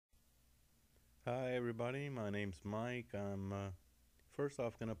Hi, everybody. My name's Mike. I'm first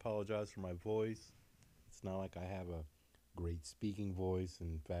off going to apologize for my voice. It's not like I have a great speaking voice.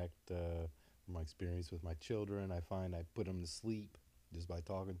 In fact, from my experience with my children, I find I put them to sleep just by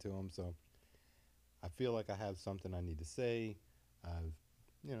talking to them. So I feel like I have something I need to say.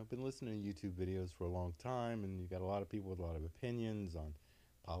 I've been listening to YouTube videos for a long time, and you got a lot of people with a lot of opinions on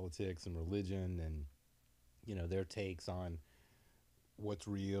politics and religion, and their takes on what's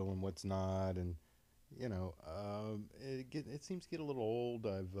real and what's not, and it seems to get a little old.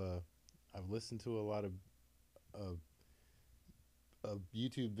 I've listened to a lot of, of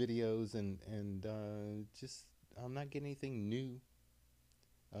YouTube videos, and just I'm not getting anything new.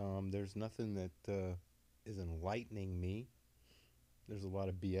 There's nothing that is enlightening me. There's a lot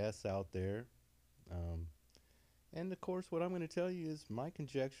of BS out there, um, and of course, what I'm going to tell you is my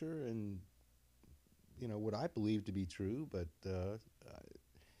conjecture and what I believe to be true. But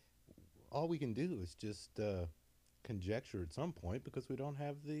all we can do is just conjecture at some point because we don't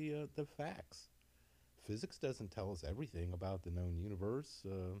have the facts. Physics doesn't tell us everything about the known universe.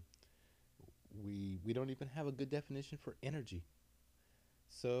 We don't even have a good definition for energy.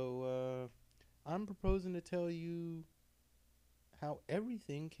 So I'm proposing to tell you how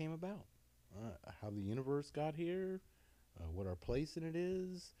everything came about, how the universe got here, what our place in it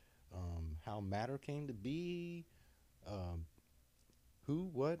is, how matter came to be, um, who,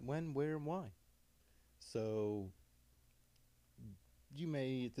 what, when, where, and why. So you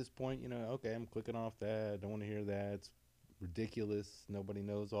may at this point, okay, I'm clicking off that. Don't want to hear that. It's ridiculous. Nobody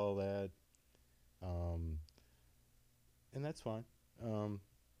knows all that. Um, and that's fine. Um,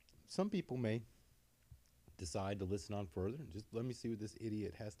 some people may decide to listen on further and just let me see what this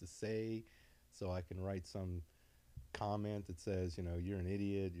idiot has to say so I can write some comment that says, you're an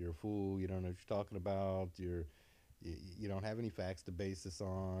idiot, you're a fool, you don't know what you're talking about, you don't have any facts to base this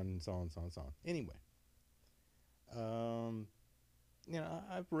on, and so on, so on, so on. Anyway, um,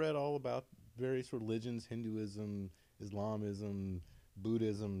 I've read all about various religions: Hinduism, Islamism,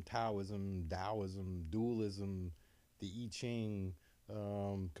 Buddhism, Taoism, dualism, the I Ching,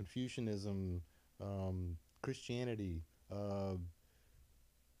 Confucianism, Christianity, uh,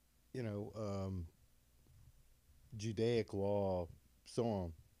 you know, um, Judaic law, so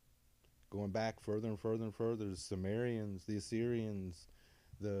on. Going back further and further and further, the Sumerians, the Assyrians,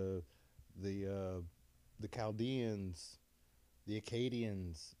 the the uh, the Chaldeans, the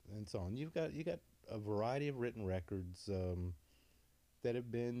Akkadians, and so on. You got a variety of written records that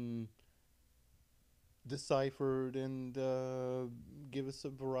have been deciphered and give us a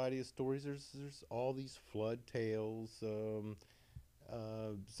variety of stories. There's all these flood tales.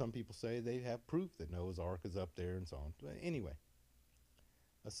 Some people say they have proof that Noah's Ark is up there and so on. But anyway,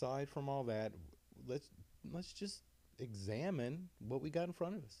 aside from all that, let's let's just examine what we got in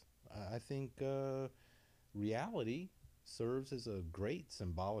front of us. I think reality serves as a great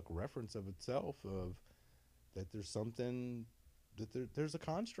symbolic reference of itself of that there's something there's a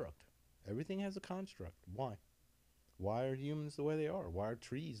construct. Everything has a construct. Why are humans the way they are? Why are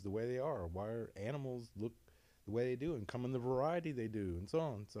trees the way they are? Why are animals look the way they do and come in the variety they do and so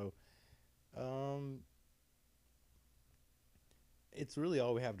on? So um, it's really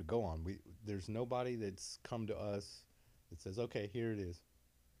all we have to go on. There's nobody that's come to us that says, okay, here it is,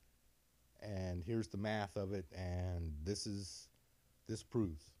 and here's the math of it, and this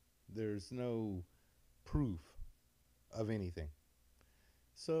proves. There's no proof of anything.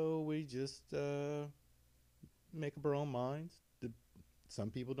 So we just make up our own minds. Some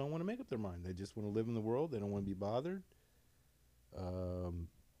people don't want to make up their mind. They just want to live in the world. They don't want to be bothered. Um,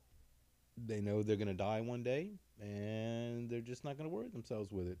 they know they're going to die one day, and they're just not going to worry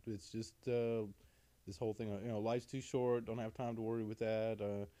themselves with it. It's just this whole thing. Life's too short. Don't have time to worry with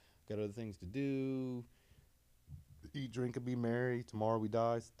that. Got other things to do. Eat, drink, and be merry. Tomorrow we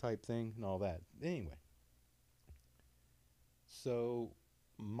die, type thing, and all that. Anyway, so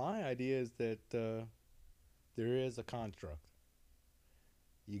my idea is that there is a construct.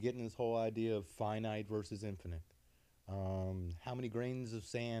 You get in this whole idea of finite versus infinite. How many grains of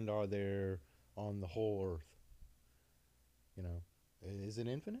sand are there on the whole Earth? You know, is it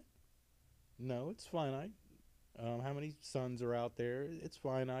infinite? No, it's finite. How many suns are out there? It's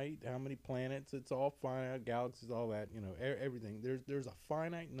finite. How many planets? It's all finite. Galaxies, all that. Everything. There's a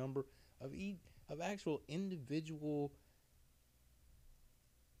finite number of actual individual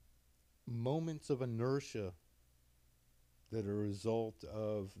moments of inertia that are a result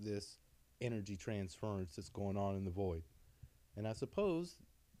of this energy transference that's going on in the void. And I suppose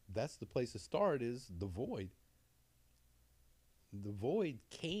that's the place to start is the void. The void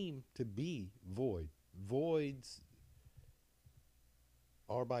came to be void. Voids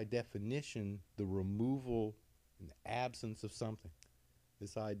are by definition the removal and absence of something.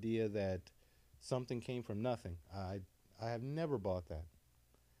 This idea that something came from nothing. I have never bought that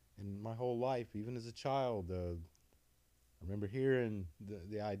in my whole life. Even as a child, I remember hearing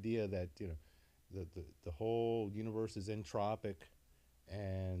the idea that the whole universe is entropic,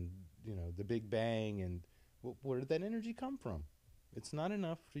 and the Big Bang, and where did that energy come from? It's not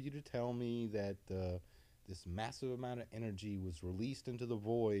enough for you to tell me that this massive amount of energy was released into the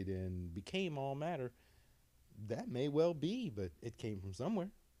void and became all matter. That may well be, but it came from somewhere.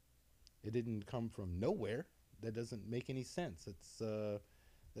 It didn't come from nowhere. That doesn't make any sense.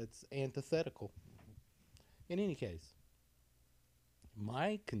 That's antithetical. In any case,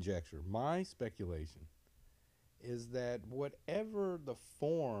 my conjecture, my speculation, is that whatever the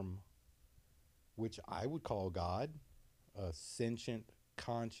form which I would call God, a sentient,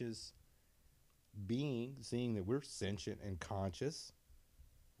 conscious being, seeing that we're sentient and conscious,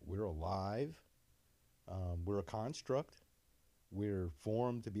 we're alive, we're a construct, we're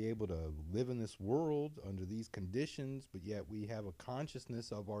formed to be able to live in this world under these conditions, but yet we have a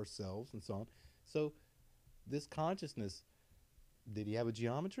consciousness of ourselves and so on. So, this consciousness, did he have a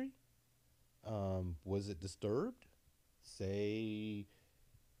geometry? Was it disturbed? Say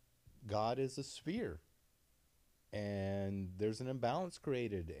God is a sphere and there's an imbalance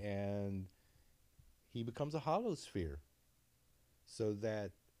created and he becomes a hollow sphere, so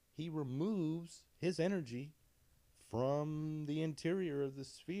that he removes his energy from the interior of the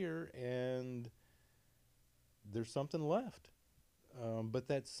sphere and there's something left. But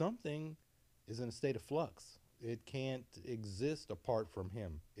that something is in a state of flux. It can't exist apart from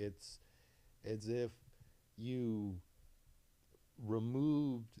him. It's as if you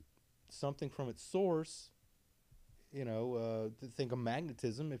removed something from its source. To think of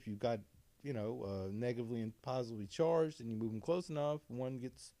magnetism. If you've got, negatively and positively charged, and you move them close enough,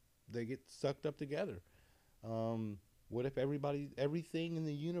 they get sucked up together. What if everything in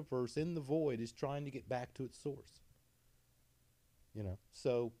the universe, in the void, is trying to get back to its source?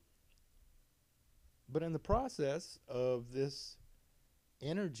 So, but in the process of this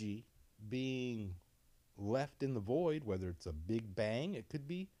energy being left in the void, whether it's a big bang, it could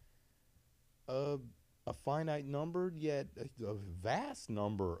be a, a finite number, yet a vast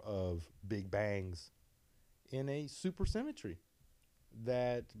number of big bangs in a supersymmetry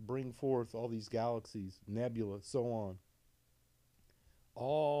that bring forth all these galaxies, nebula, so on,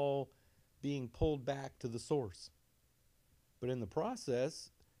 all being pulled back to the source. But in the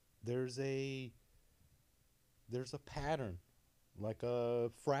process, there's a pattern, like a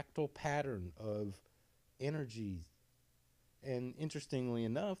fractal pattern of energies. And interestingly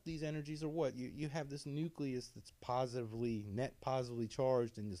enough, these energies are what? You have this nucleus that's net positively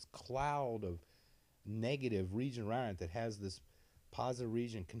charged, in this cloud of negative region around it that has this positive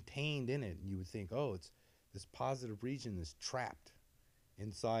region contained in it. And you would think, oh, it's this positive region is trapped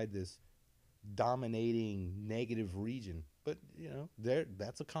inside this dominating negative region. But,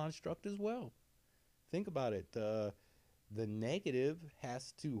 that's a construct as well. Think about it. The negative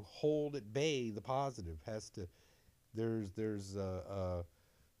has to hold at bay the positive. There's an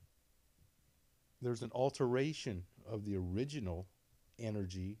alteration of the original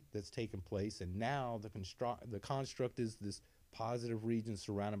energy that's taken place, and now the construct is this positive region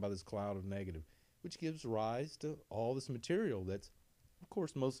surrounded by this cloud of negative, which gives rise to all this material that's, of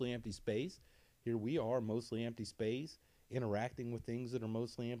course, mostly empty space. Here we are, mostly empty space, interacting with things that are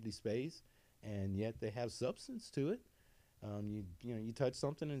mostly empty space, and yet they have substance to it. You touch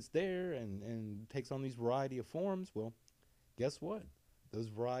something and it's there, and takes on these variety of forms. Well, guess what? Those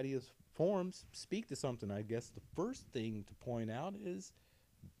variety of forms speak to something. I guess the first thing to point out is,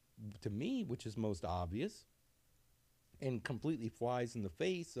 to me, which is most obvious, and completely flies in the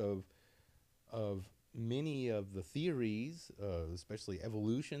face of many of the theories, especially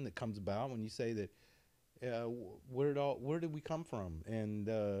evolution, that comes about when you say that where did we come from? And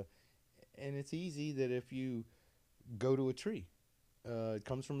it's easy that if you go to a tree, it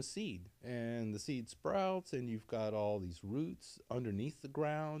comes from a seed, and the seed sprouts, and you've got all these roots underneath the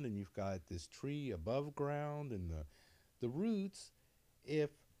ground, and you've got this tree above ground, and the roots, if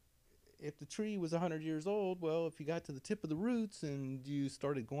the tree was 100 years old, well, if you got to the tip of the roots and you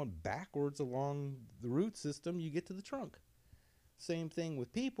started going backwards along the root system, you get to the trunk. Same thing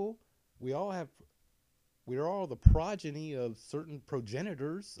with people. We are all the progeny of certain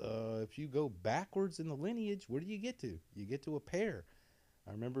progenitors. If you go backwards in the lineage, where do you get to? You get to a pair.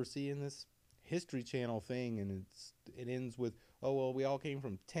 I remember seeing this History Channel thing, and it ends with, oh, well, we all came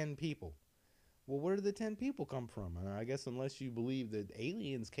from 10 people. Well, where did the 10 people come from? And I guess unless you believe that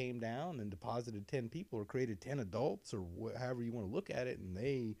aliens came down and deposited 10 people or created 10 adults or however you want to look at it,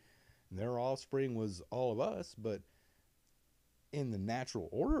 and their offspring was all of us. But in the natural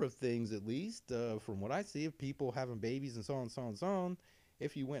order of things, at least, from what I see of people having babies and so on, so on, so on,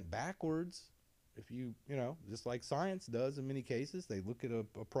 if you went backwards, if just like science does in many cases, they look at a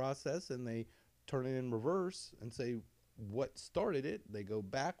process and they turn it in reverse and say what started it. They go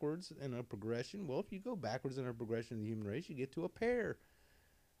backwards in a progression. Well, if you go backwards in a progression of the human race, you get to a pair.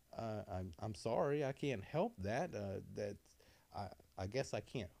 I'm sorry, I can't help that. I guess I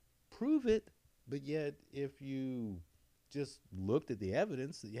can't prove it, but yet if you just looked at the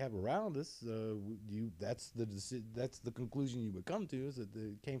evidence that you have around us, that's the conclusion you would come to, is that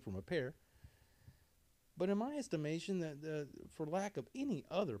it came from a pair. But in my estimation, that for lack of any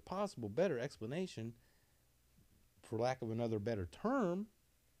other possible better explanation, for lack of another better term,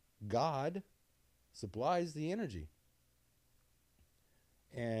 God supplies the energy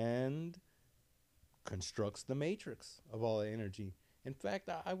and constructs the matrix of all the energy. In fact,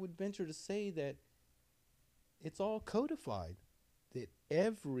 I would venture to say that it's all codified, that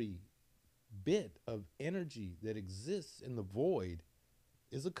every bit of energy that exists in the void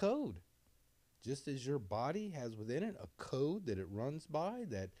is a code. Just as your body has within it a code that it runs by,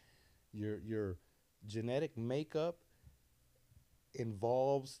 that your genetic makeup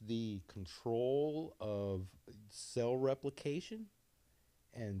involves the control of cell replication.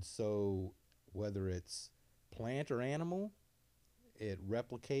 And so whether it's plant or animal, it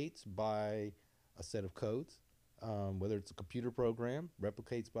replicates by a set of codes. Whether it's a computer program,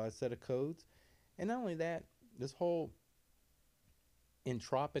 replicates by a set of codes. And not only that, this whole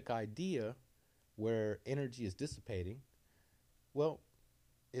entropic idea where energy is dissipating, well,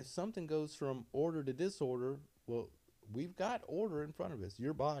 if something goes from order to disorder, well, we've got order in front of us.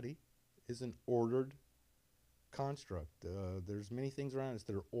 Your body is an ordered construct. There's many things around us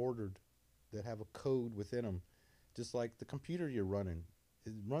that are ordered, that have a code within them. Just like the computer you're running,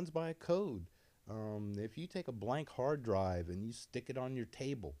 it runs by a code. If you take a blank hard drive and you stick it on your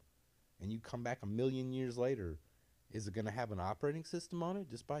table and you come back a million years later, is it going to have an operating system on it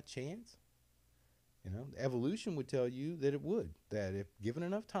just by chance? Evolution would tell you that it would, that if given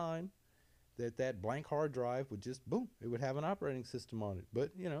enough time, that blank hard drive would just, boom, it would have an operating system on it. But,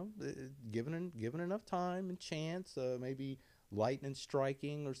 given enough time and chance, maybe lightning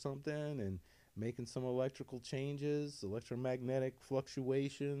striking or something and making some electrical changes, electromagnetic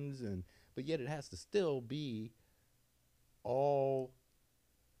fluctuations, but yet it has to still be all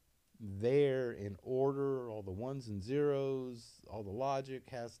there in order, all the ones and zeros, all the logic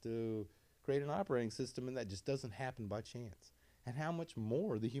has to create an operating system, and that just doesn't happen by chance. And how much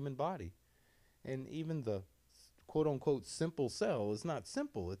more the human body, and even the quote unquote simple cell is not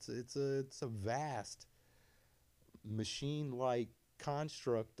simple. It's a vast machine-like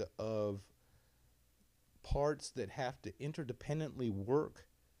construct of parts that have to interdependently work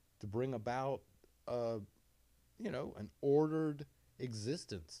to bring about an ordered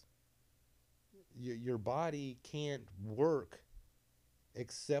existence. Your body can't work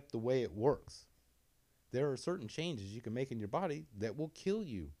except the way it works. There are certain changes you can make in your body that will kill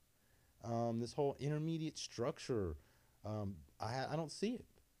you. This whole intermediate structure, I don't see it.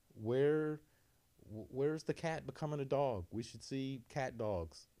 Where's the cat becoming a dog? We should see cat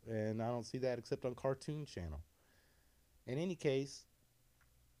dogs, and I don't see that except on Cartoon Channel. In any case,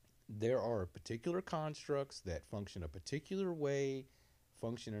 there are particular constructs that function a particular way,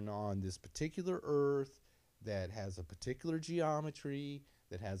 functioning on this particular earth, that has a particular geometry,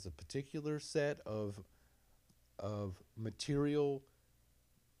 that has a particular set of material,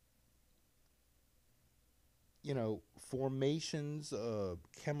 formations,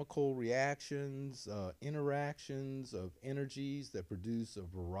 chemical reactions, interactions of energies that produce a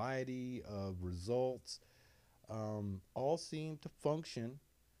variety of results, all seem to function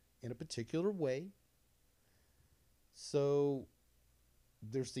in a particular way. So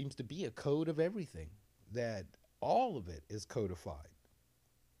there seems to be a code of everything, that all of it is codified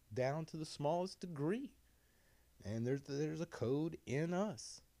down to the smallest degree. And there's a code in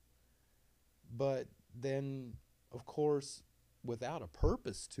us. But then, of course, without a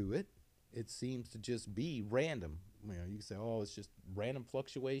purpose to it, it seems to just be random. You can say, oh, it's just random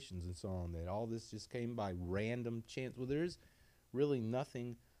fluctuations and so on, that all this just came by random chance. Well, there's really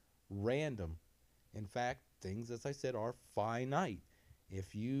nothing random. In fact, things, as I said, are finite.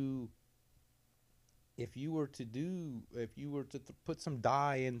 If you were to put some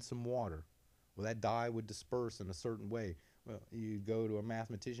dye in some water, well, that dye would disperse in a certain way. Well, you go to a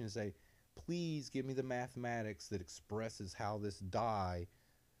mathematician and say, please give me the mathematics that expresses how this dye,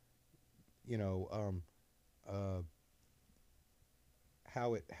 you know, uh,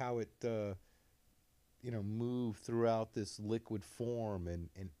 how it move throughout this liquid form, and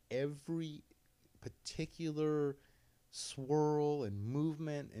every particular swirl and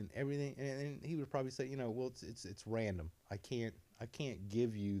movement and everything, and he would probably say, well, it's random. I can't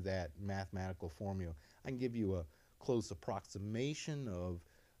give you that mathematical formula. I can give you a close approximation of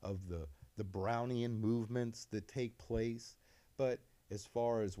the Brownian movements that take place, but as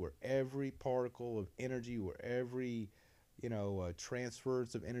far as where every particle of energy, where every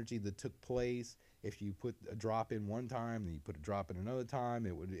transfers of energy that took place, if you put a drop in one time and you put a drop in another time,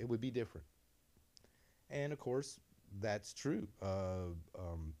 it would be different. And of course, that's true.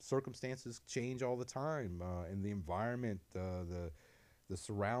 Circumstances change all the time, in the environment, the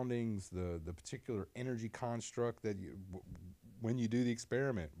surroundings, the particular energy construct that when you do the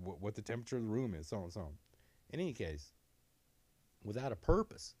experiment, what the temperature of the room is, so on and so on. In any case, without a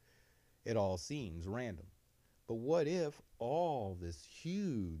purpose, it all seems random. But what if all this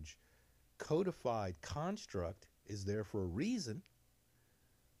huge codified construct is there for a reason?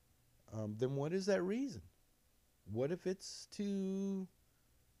 Then what is that reason? What if it's to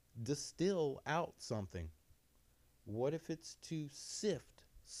distill out something? What if it's to sift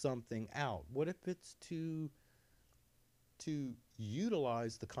something out? What if it's to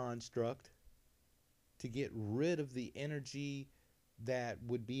utilize the construct to get rid of the energy that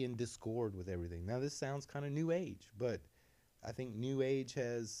would be in discord with everything? Now, this sounds kind of new age, but I think new age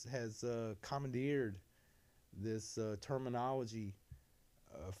has commandeered this terminology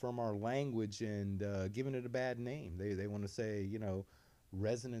from our language, and given it a bad name. They want to say,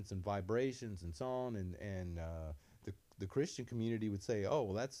 resonance and vibrations and so on, and the Christian community would say, oh,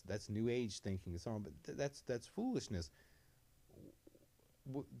 well, that's new age thinking and so on, but that's foolishness.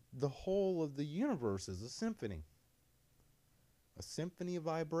 The whole of the universe is a symphony of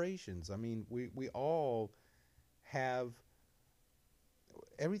vibrations. I mean, we all have,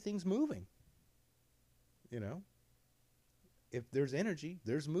 everything's moving, you know. If there's energy,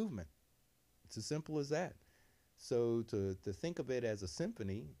 there's movement. It's as simple as that. So to think of it as a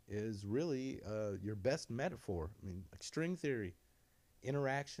symphony is really your best metaphor. I mean, like string theory,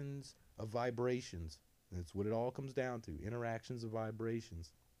 interactions of vibrations. That's what it all comes down to. Interactions of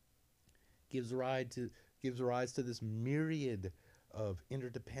vibrations gives rise to this myriad of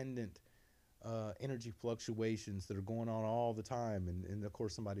interdependent energy fluctuations that are going on all the time. And of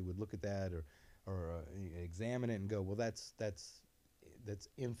course, somebody would look at that or examine it and go, well, that's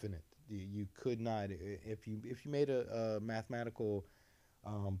infinite. You could not, if you made a mathematical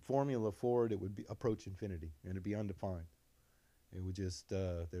formula for it, it would be approach infinity, and it'd be undefined. It would just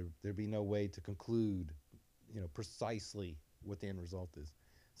there'd be no way to conclude, precisely what the end result is.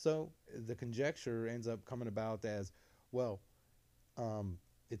 So the conjecture ends up coming about as, well,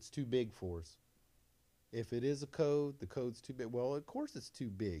 it's too big for us. If it is a code, the code's too big. Well, of course it's too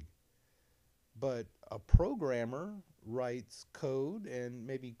big. But a programmer writes code and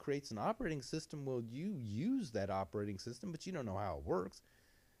maybe creates an operating system. Well, you use that operating system, but you don't know how it works.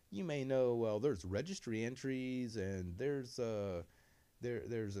 You may know, well, there's registry entries, and there's a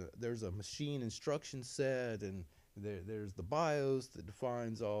machine instruction set, and there's the BIOS that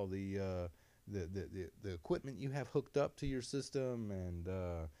defines all the equipment you have hooked up to your system, and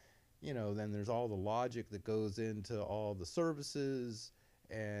then there's all the logic that goes into all the services,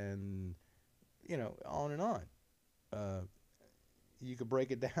 and on and on. You could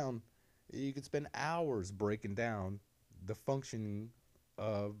break it down. You could spend hours breaking down the functioning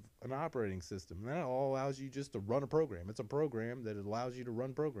of an operating system. And that all allows you just to run a program. It's a program that allows you to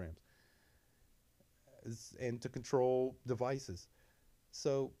run programs and to control devices.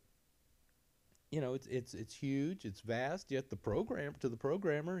 So, it's huge. It's vast. Yet the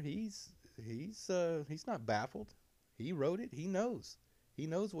programmer, he's not baffled. He wrote it. He knows. He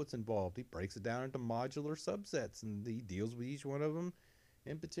knows what's involved. He breaks it down into modular subsets, and he deals with each one of them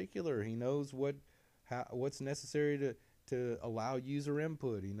in particular. He knows what's necessary to allow user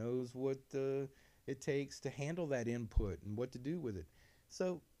input. He knows what it takes to handle that input and what to do with it.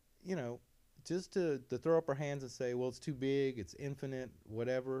 So, just to throw up our hands and say, well, it's too big, it's infinite,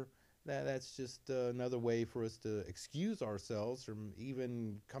 whatever, that's just another way for us to excuse ourselves from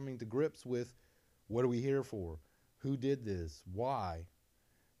even coming to grips with, what are we here for? Who did this? Why?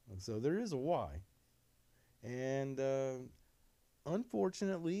 So there is a why. And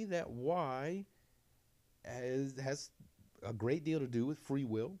unfortunately, that why has a great deal to do with free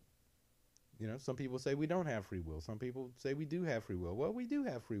will. Some people say we don't have free will. Some people say we do have free will. Well, we do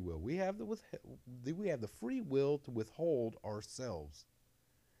have free will. We have the free will to withhold ourselves.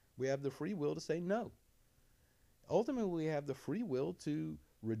 We have the free will to say no. Ultimately, we have the free will to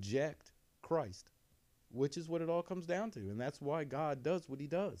reject Christ, which is what it all comes down to. And that's why God does what he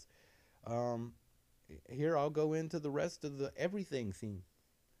does. Um, Here, I'll go into the rest of the everything theme.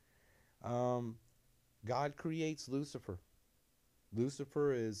 Um, God creates Lucifer.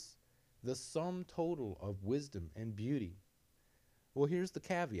 Lucifer is the sum total of wisdom and beauty. Well, here's the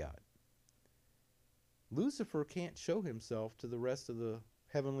caveat: Lucifer can't show himself to the rest of the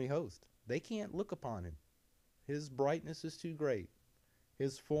heavenly host. They can't look upon him. His brightness is too great,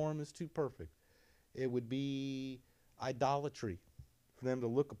 his form is too perfect. It would be idolatry for them to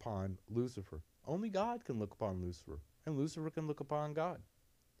look upon Lucifer. Only God can look upon Lucifer, and Lucifer can look upon God.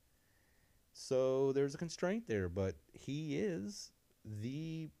 So there's a constraint there, but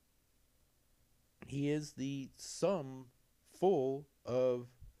the he is the sum full of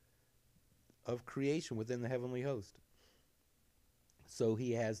creation within the heavenly host. So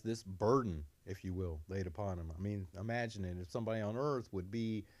he has this burden, if you will, laid upon him. I mean, imagine it. If somebody on earth would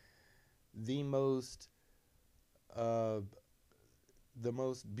be the most uh, the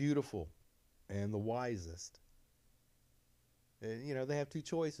most beautiful and the wisest, they have two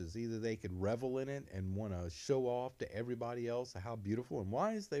choices. Either they could revel in it and want to show off to everybody else how beautiful and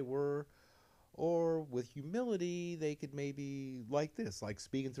wise they were, or with humility, they could maybe like this, like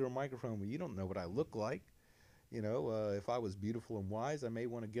speaking through a microphone. Well, you don't know what I look like. If I was beautiful and wise, I may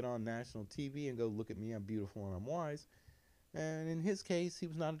want to get on national TV and go, look at me, I'm beautiful and I'm wise. And in his case, he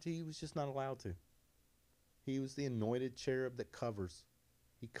was just not allowed to. He was the anointed cherub that covers.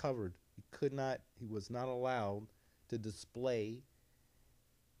 He covered. He was not allowed to display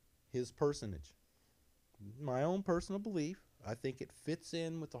his personage. My own personal belief, I think it fits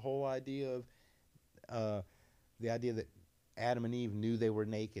in with the whole idea of the idea that Adam and Eve knew they were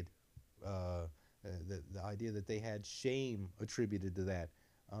naked. The idea that they had shame attributed to that.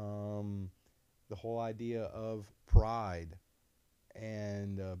 The whole idea of pride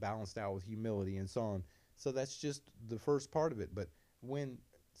and balanced out with humility and so on. So that's just the first part of it. But when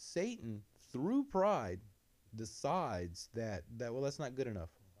Satan, through pride, decides that well, that's not good enough.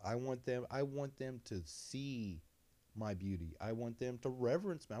 I want them to see my beauty. I want them to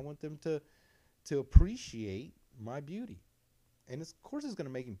reverence me. I want them to appreciate my beauty. And of course it's going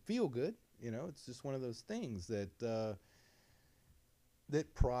to make him feel good. It's just one of those things that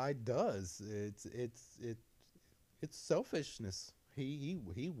that pride does. It's selfishness.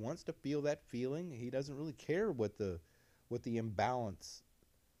 He wants to feel that feeling. He doesn't really care what the imbalance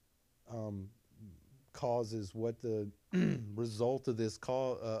causes, what the result of this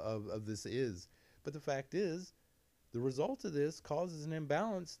of this is. But the fact is, the result of this causes an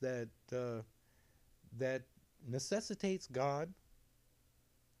imbalance that necessitates God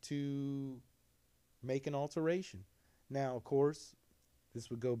to make an alteration. Now, of course, this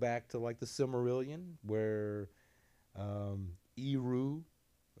would go back to like the Silmarillion, where Eru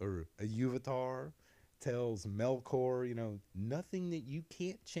or a Yuvatar tells Melkor, nothing that you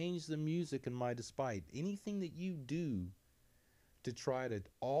can't change the music in my despite. Anything that you do to try to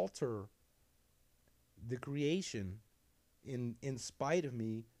alter the creation in spite of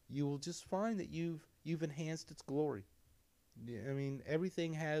me, you will just find that you've enhanced its glory. I mean,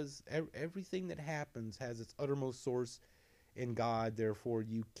 everything that happens has its uttermost source in God. Therefore,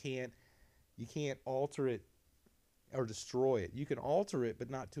 you can't alter it or destroy it. You can alter it, but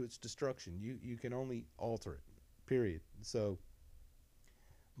not to its destruction. You can only alter it. Period. So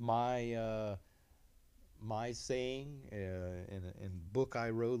my saying in a book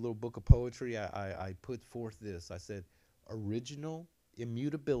I wrote, a little book of poetry, I put forth this. I said, original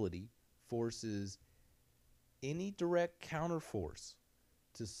immutability forces any direct counterforce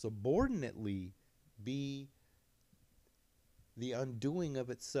to subordinately be the undoing of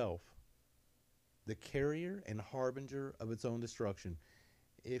itself, the carrier and harbinger of its own destruction.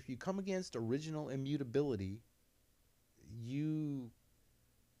 If you come against original immutability, you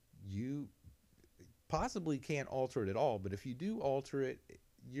possibly can't alter it at all, but if you do alter it,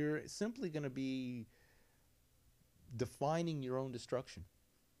 you're simply going to be defining your own destruction,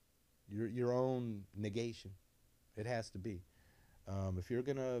 your own negation. It has to be. If you're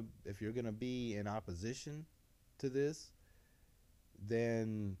gonna be in opposition to this,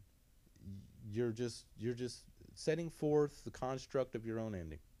 then you're just setting forth the construct of your own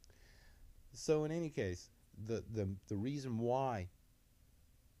ending. So in any case, the reason why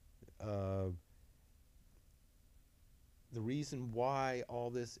all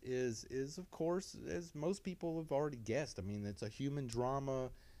this is of course, as most people have already guessed. I mean, it's a human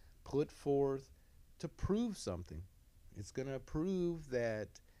drama put forth to prove something. It's going to prove that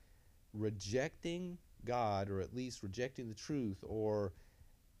rejecting God, or at least rejecting the truth, or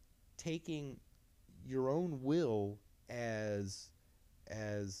taking your own will as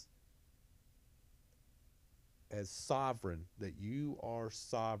as sovereign, that you are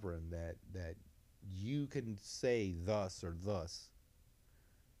sovereign, that you can say thus or thus,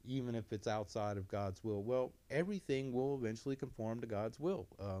 even if it's outside of God's will. Well, everything will eventually conform to God's will.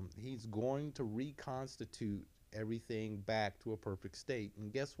 He's going to reconstitute everything back to a perfect state.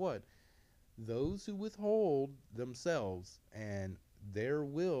 And guess what? Those who withhold themselves and their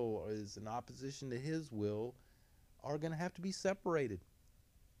will is in opposition to his will are going to have to be separated,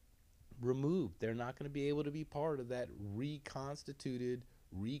 removed. They're not going to be able to be part of that reconstituted,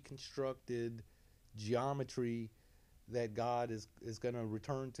 reconstructed geometry that God is going to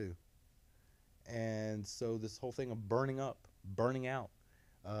return to. And so this whole thing of burning up, burning out,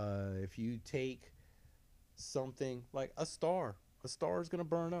 if you take something like a star is going to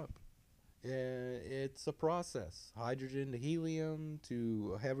burn up. It's a process. Hydrogen to helium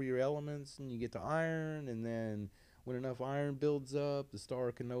to heavier elements, and you get to iron, and then when enough iron builds up, the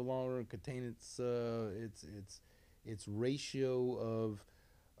star can no longer contain its ratio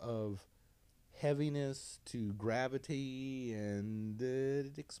of heaviness to gravity, and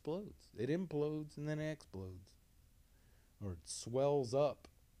it explodes. It implodes and then it explodes, or it swells up.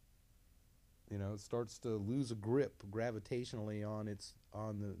 It starts to lose a grip gravitationally on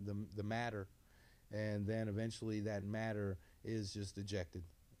the matter, and then eventually that matter is just ejected,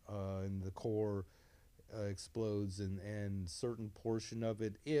 and the core explodes, and certain portion of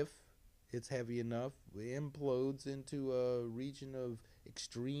it, if it's heavy enough, implodes into a region of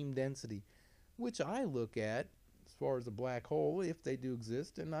extreme density, which I look at as far as a black hole, if they do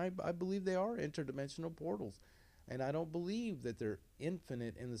exist, and I believe they are interdimensional portals. And I don't believe that they're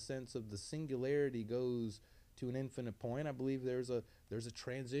infinite in the sense of the singularity goes to an infinite point. I believe there's a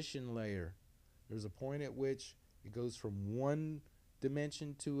transition layer. There's a point at which it goes from one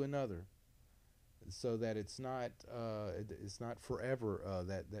dimension to another, so that it's not forever.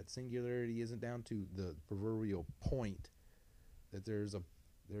 That singularity isn't down to the proverbial point. That there's an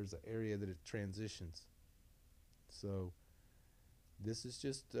area that it transitions. So this is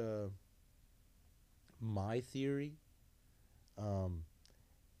just my theory,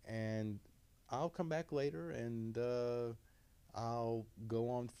 and I'll come back later and I'll go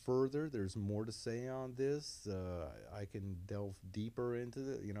on further. There's more to say on this. I can delve deeper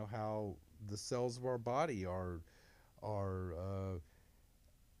into how the cells of our body are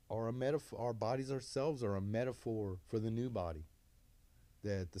a metaphor. Our bodies ourselves are a metaphor for the new body.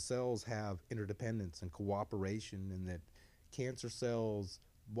 That the cells have interdependence and cooperation, and that cancer cells,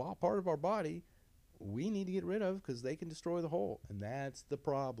 while part of our body, we need to get rid of because they can destroy the whole. And that's the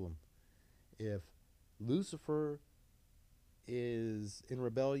problem. If Lucifer is in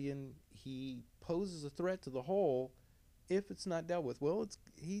rebellion, he poses a threat to the whole. If it's not dealt with, well,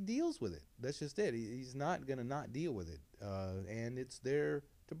 he deals with it. That's just it. He's not going to not deal with it. And it's there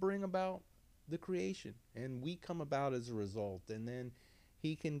to bring about the creation. And we come about as a result. And then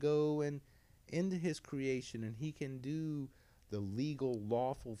he can go and into his creation, and he can do the legal,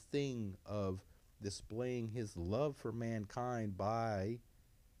 lawful thing of displaying his love for mankind by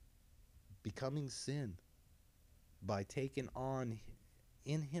becoming sin, by taking on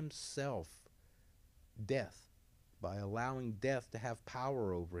in himself death, by allowing death to have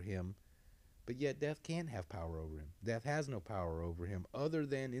power over him. But yet death can't have power over him. Death has no power over him other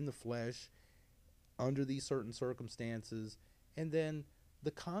than in the flesh, under these certain circumstances, and then the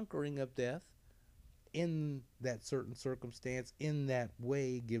conquering of death in that certain circumstance, in that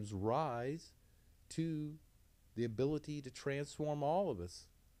way, gives rise to the ability to transform all of us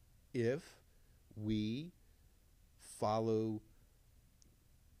if we follow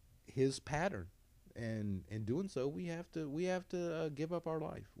his pattern. And in doing so, we have to give up our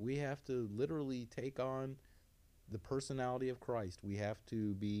life. We have to literally take on the personality of Christ. We have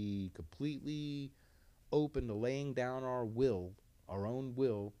to be completely open to laying down our will, our own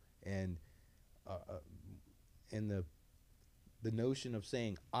will, and the notion of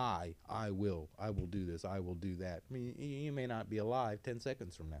saying I will do this, I will do that. I mean, you may not be alive 10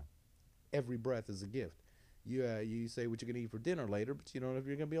 seconds from now. Every breath is a gift. You say what you're going to eat for dinner later, but you don't know if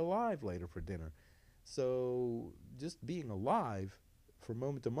you're going to be alive later for dinner. So just being alive from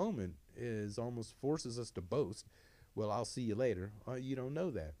moment to moment is almost forces us to boast. Well, I'll see you later. You don't know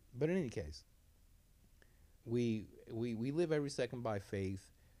that. But in any case, we live every second by faith.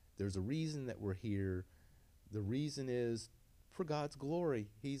 There's a reason that we're here. The reason is for God's glory.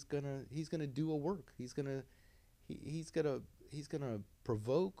 He's gonna do a work. He's gonna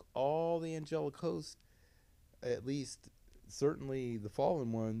provoke all the angelic hosts, at least certainly the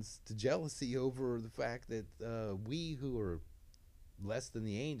fallen ones, to jealousy over the fact that we who are less than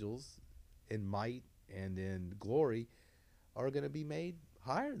the angels in might and in glory are going to be made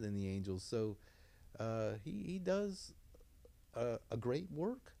higher than the angels. So He does a great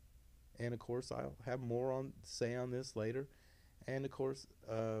work, and of course I'll have more on say on this later. And of course,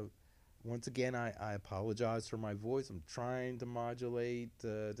 once again, I apologize for my voice. I'm trying to modulate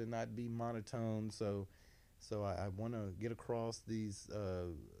to not be monotone. So I want to get across these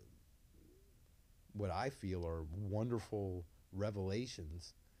what I feel are wonderful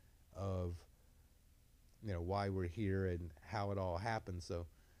revelations of why we're here and how it all happened. So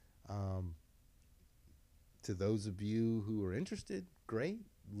um, to those of you who are interested, great,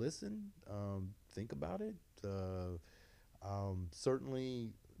 listen, think about it.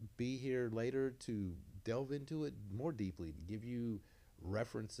 Certainly be here later to delve into it more deeply, to give you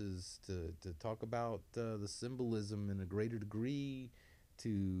references, to talk about the symbolism in a greater degree,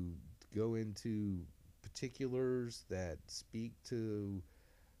 to go into particulars that speak to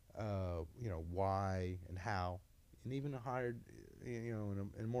why and how, and even a higher, in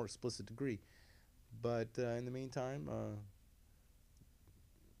a more explicit degree. But in the meantime,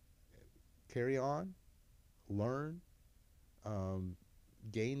 carry on, learn, um,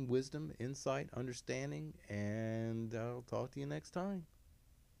 gain wisdom, insight, understanding, and I'll talk to you next time.